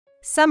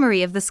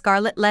Summary of the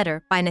Scarlet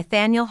Letter by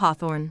Nathaniel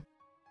Hawthorne.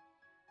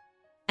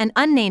 An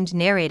unnamed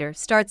narrator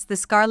starts the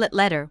Scarlet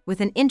Letter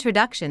with an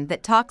introduction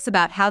that talks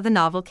about how the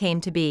novel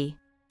came to be.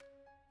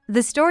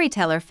 The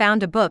storyteller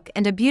found a book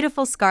and a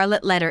beautiful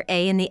scarlet letter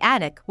A in the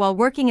attic while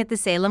working at the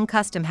Salem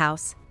Custom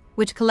House,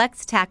 which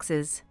collects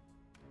taxes.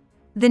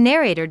 The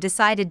narrator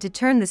decided to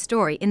turn the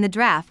story in the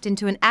draft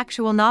into an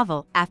actual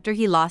novel after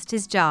he lost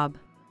his job.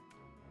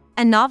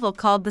 A novel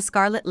called The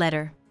Scarlet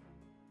Letter.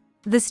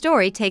 The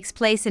story takes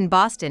place in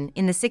Boston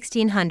in the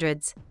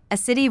 1600s, a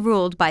city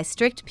ruled by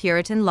strict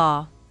Puritan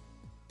law.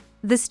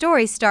 The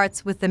story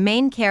starts with the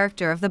main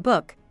character of the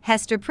book,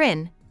 Hester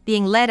Prynne,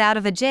 being led out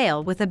of a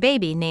jail with a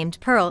baby named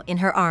Pearl in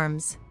her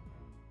arms.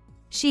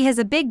 She has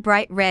a big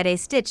bright red A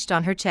stitched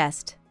on her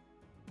chest.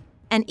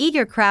 An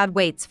eager crowd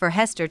waits for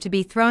Hester to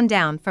be thrown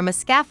down from a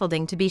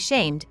scaffolding to be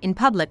shamed in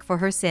public for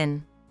her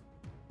sin.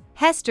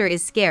 Hester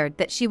is scared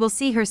that she will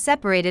see her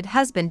separated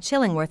husband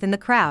Chillingworth in the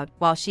crowd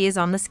while she is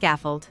on the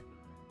scaffold.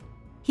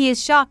 He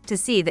is shocked to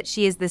see that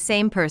she is the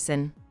same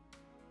person.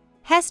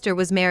 Hester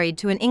was married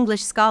to an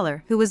English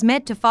scholar who was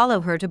meant to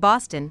follow her to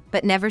Boston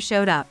but never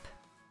showed up.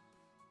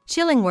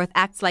 Chillingworth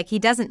acts like he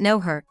doesn't know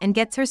her and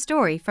gets her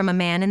story from a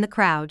man in the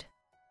crowd.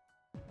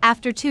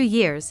 After 2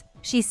 years,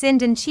 she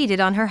sinned and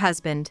cheated on her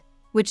husband,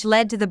 which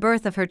led to the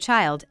birth of her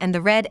child and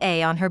the red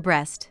A on her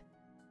breast.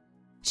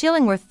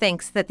 Chillingworth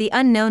thinks that the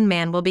unknown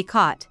man will be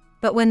caught,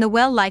 but when the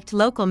well-liked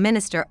local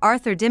minister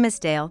Arthur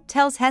Dimmesdale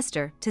tells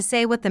Hester to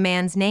say what the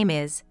man's name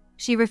is,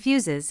 she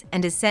refuses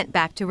and is sent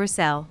back to her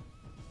cell.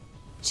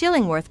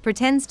 Chillingworth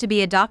pretends to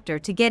be a doctor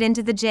to get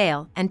into the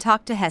jail and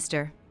talk to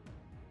Hester.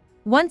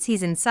 Once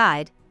he's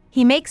inside,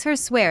 he makes her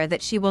swear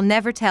that she will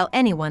never tell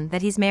anyone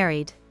that he's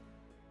married.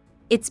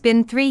 It's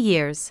been 3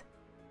 years.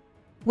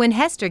 When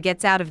Hester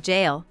gets out of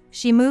jail,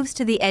 she moves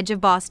to the edge of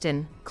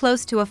Boston,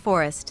 close to a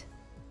forest.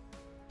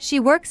 She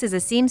works as a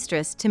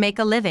seamstress to make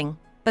a living,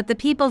 but the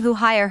people who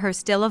hire her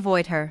still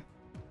avoid her.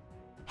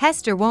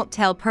 Hester won't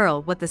tell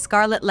Pearl what the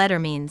Scarlet Letter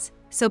means,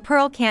 so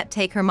Pearl can't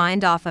take her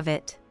mind off of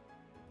it.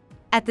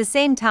 At the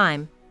same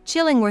time,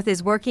 Chillingworth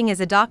is working as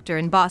a doctor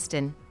in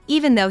Boston,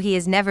 even though he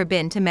has never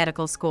been to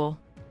medical school.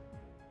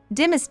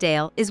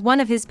 Dimmesdale is one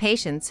of his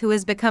patients who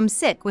has become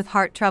sick with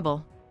heart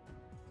trouble.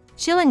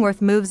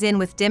 Chillingworth moves in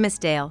with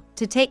Dimmesdale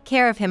to take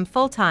care of him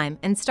full-time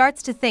and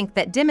starts to think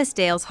that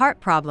Dimmesdale's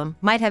heart problem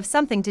might have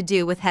something to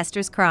do with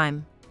Hester's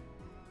crime.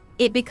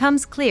 It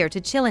becomes clear to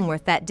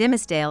Chillingworth that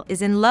Dimmesdale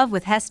is in love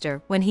with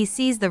Hester when he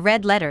sees the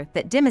red letter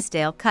that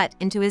Dimmesdale cut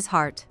into his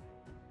heart.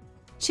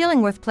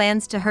 Chillingworth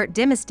plans to hurt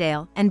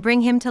Dimmesdale and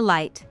bring him to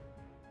light.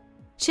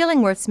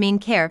 Chillingworth's mean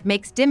care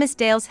makes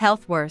Dimmesdale's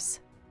health worse.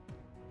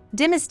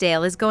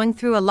 Dimmesdale is going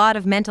through a lot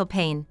of mental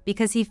pain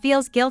because he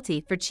feels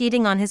guilty for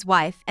cheating on his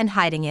wife and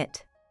hiding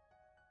it.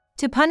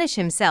 To punish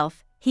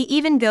himself, he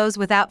even goes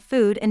without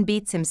food and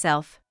beats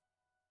himself.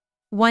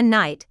 One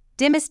night,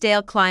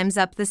 Dimmesdale climbs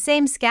up the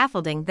same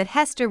scaffolding that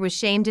Hester was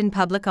shamed in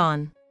public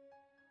on.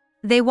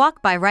 They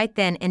walk by right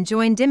then and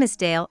join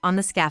Dimmesdale on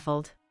the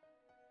scaffold.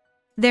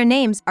 Their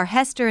names are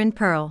Hester and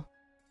Pearl.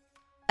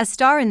 A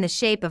star in the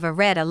shape of a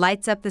red A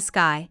lights up the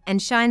sky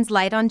and shines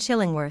light on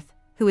Chillingworth,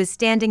 who is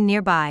standing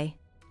nearby.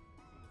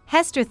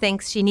 Hester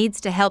thinks she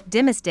needs to help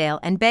Dimmesdale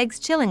and begs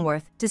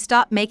Chillingworth to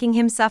stop making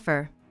him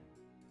suffer.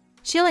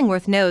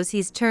 Chillingworth knows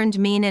he's turned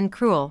mean and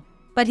cruel,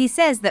 but he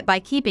says that by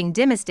keeping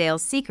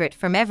Dimmesdale's secret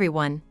from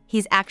everyone,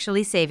 he's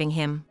actually saving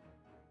him.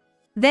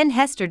 Then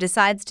Hester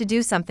decides to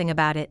do something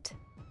about it.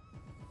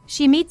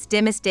 She meets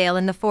Dimmesdale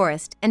in the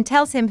forest and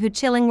tells him who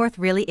Chillingworth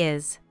really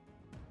is.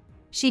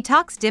 She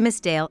talks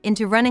Dimmesdale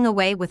into running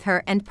away with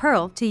her and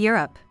Pearl to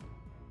Europe.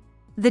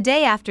 The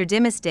day after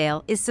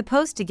Dimmesdale is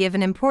supposed to give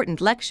an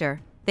important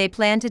lecture, they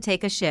plan to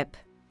take a ship.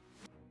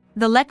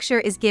 The lecture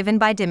is given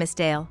by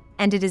Dimmesdale,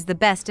 and it is the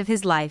best of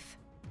his life.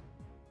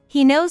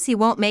 He knows he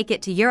won't make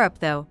it to Europe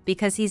though,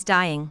 because he's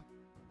dying.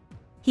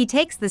 He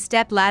takes the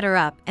step ladder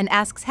up and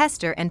asks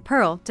Hester and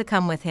Pearl to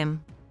come with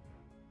him.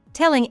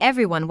 Telling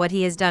everyone what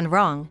he has done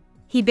wrong,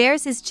 he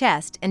bares his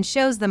chest and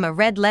shows them a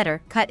red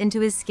letter cut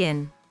into his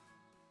skin.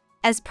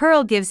 As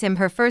Pearl gives him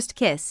her first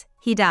kiss,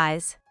 he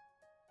dies.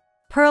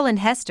 Pearl and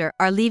Hester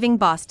are leaving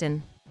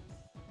Boston.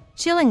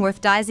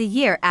 Chillingworth dies a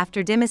year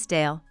after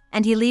Dimmesdale,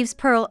 and he leaves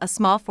Pearl a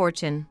small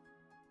fortune.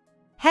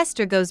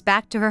 Hester goes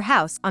back to her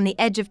house on the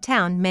edge of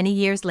town many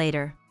years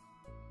later.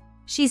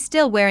 She's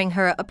still wearing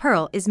her A.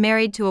 Pearl is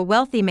married to a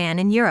wealthy man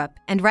in Europe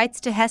and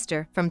writes to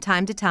Hester from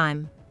time to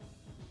time.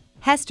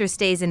 Hester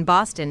stays in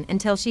Boston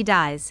until she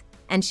dies,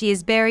 and she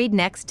is buried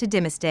next to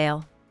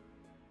Dimmesdale.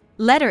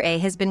 Letter A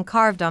has been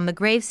carved on the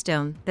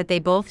gravestone that they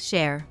both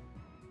share.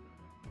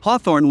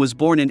 Hawthorne was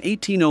born in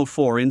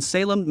 1804 in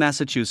Salem,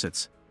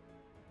 Massachusetts.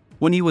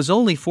 When he was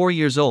only 4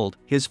 years old,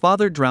 his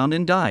father drowned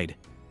and died.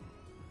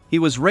 He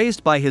was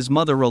raised by his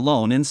mother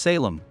alone in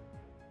Salem.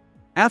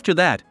 After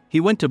that, he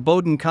went to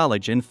Bowdoin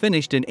College and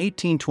finished in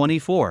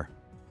 1824.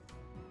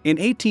 In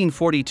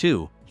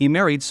 1842, he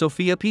married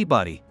Sophia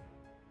Peabody.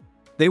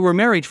 They were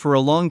married for a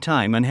long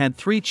time and had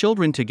 3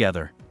 children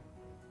together.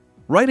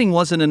 Writing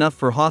wasn't enough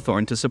for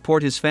Hawthorne to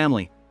support his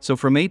family, so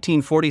from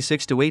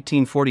 1846 to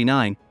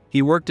 1849,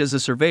 he worked as a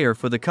surveyor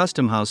for the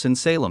Custom House in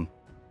Salem.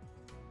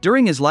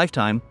 During his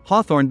lifetime,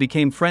 Hawthorne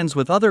became friends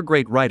with other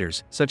great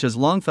writers, such as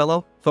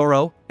Longfellow,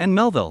 Thoreau, and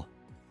Melville.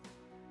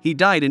 He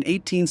died in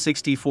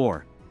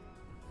 1864.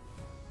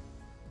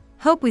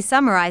 Hope we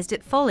summarized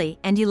it fully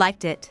and you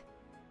liked it.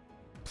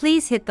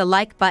 Please hit the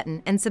like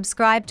button and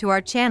subscribe to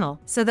our channel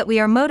so that we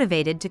are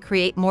motivated to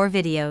create more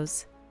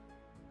videos.